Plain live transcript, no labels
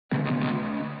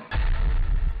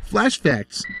Flash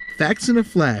Facts. Facts in a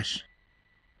flash.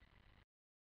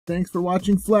 Thanks for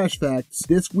watching Flash Facts.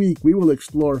 This week we will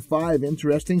explore 5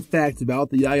 interesting facts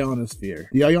about the ionosphere.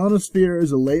 The ionosphere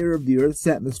is a layer of the Earth's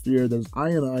atmosphere that is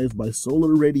ionized by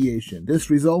solar radiation.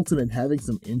 This results in it having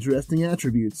some interesting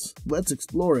attributes. Let's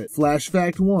explore it. Flash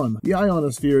Fact 1. The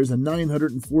ionosphere is a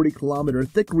 940-kilometer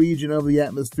thick region of the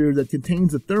atmosphere that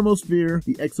contains the thermosphere,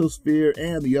 the exosphere,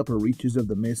 and the upper reaches of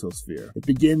the mesosphere. It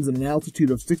begins at an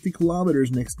altitude of 60 kilometers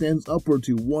and extends upward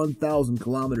to 1,000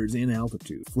 kilometers in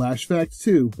altitude. Flash Fact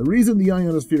 2. The reason the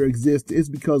ionosphere exists is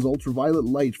because ultraviolet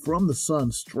light from the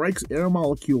sun strikes air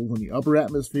molecules in the upper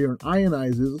atmosphere and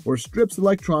ionizes or strips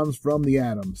electrons from the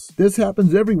atoms. This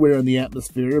happens everywhere in the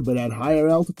atmosphere, but at higher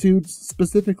altitudes,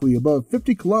 specifically above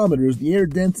 50 kilometers, the air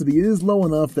density is low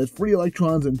enough that free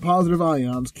electrons and positive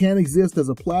ions can exist as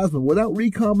a plasma without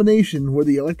recombination, where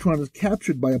the electron is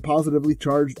captured by a positively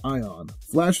charged ion.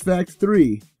 Flash Fact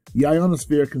 3. The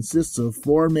ionosphere consists of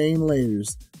 4 main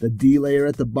layers: the D layer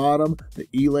at the bottom, the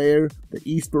E layer, the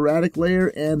E sporadic layer,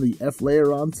 and the F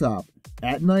layer on top.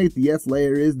 At night, the F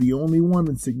layer is the only one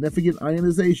in significant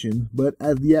ionization, but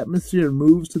as the atmosphere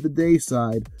moves to the day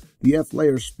side, the F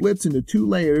layer splits into 2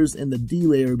 layers and the D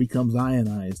layer becomes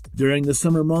ionized. During the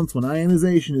summer months when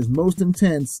ionization is most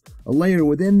intense, a layer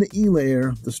within the E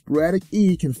layer, the sporadic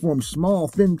E, can form small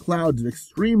thin clouds of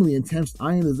extremely intense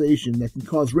ionization that can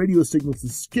cause radio signals to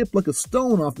skip like a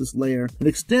stone off this layer and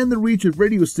extend the reach of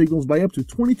radio signals by up to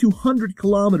 2,200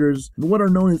 kilometers in what are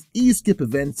known as E-skip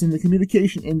events in the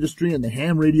communication industry and the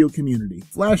ham radio community.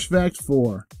 Flash Fact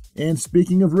 4. And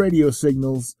speaking of radio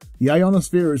signals, the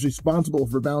ionosphere is responsible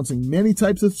for bouncing many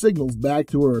types of signals back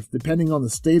to Earth, depending on the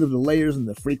state of the layers and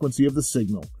the frequency of the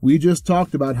signal. We just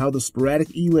talked about how the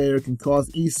sporadic E layer can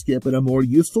cause E-skip, but a more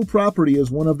useful property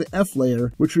is one of the F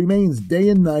layer, which remains day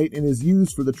and night and is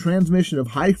used for the transmission of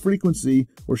high-frequency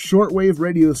or shortwave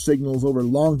radio signals over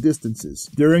long distances.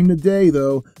 During the day,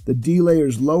 though, the D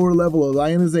layer's lower level of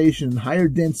ionization and higher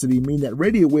density mean that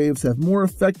radio waves have more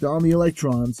effect on the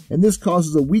electrons, and this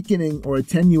causes a weakening or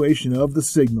attenuation of the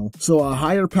signal. So a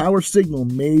higher power signal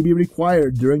may be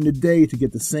required during the day to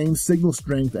get the same signal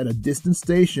strength at a distant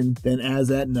station than as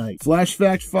at night. Flash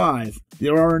Fact 5.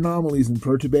 There are anomalies and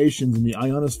perturbations in the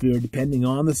ionosphere depending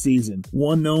on the season.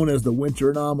 One known as the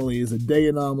winter anomaly is a day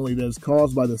anomaly that is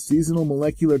caused by the seasonal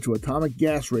molecular to atomic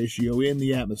gas ratio in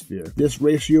the atmosphere. This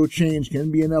ratio change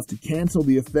can be enough to cancel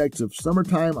the effects of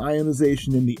summertime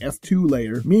ionization in the F2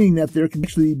 layer, meaning that there can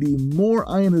actually be more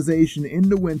ionization in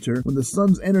the winter when the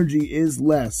sun's energy is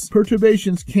less.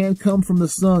 Perturbations can come from the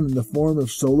sun in the form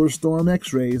of solar storm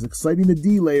X-rays, exciting the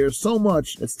D layer so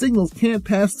much that signals can't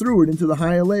pass through it into the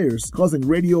higher layers, causing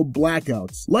radio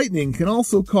blackouts. Lightning can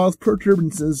also cause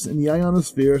perturbances in the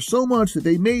ionosphere so much that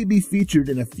they may be featured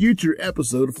in a future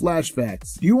episode of Flash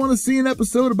Facts. Do you want to see an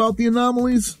episode about the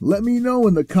anomalies? Let me know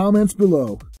in the comments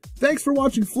below. Thanks for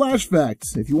watching Flash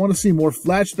Facts. If you want to see more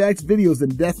Flash Facts videos, then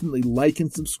definitely like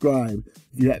and subscribe.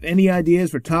 If you have any ideas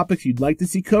for topics you'd like to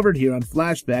see covered here on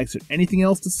Flash Facts or anything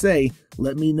else to say,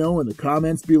 let me know in the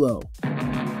comments below.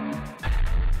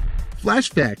 Flash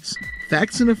Facts.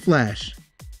 Facts in a flash.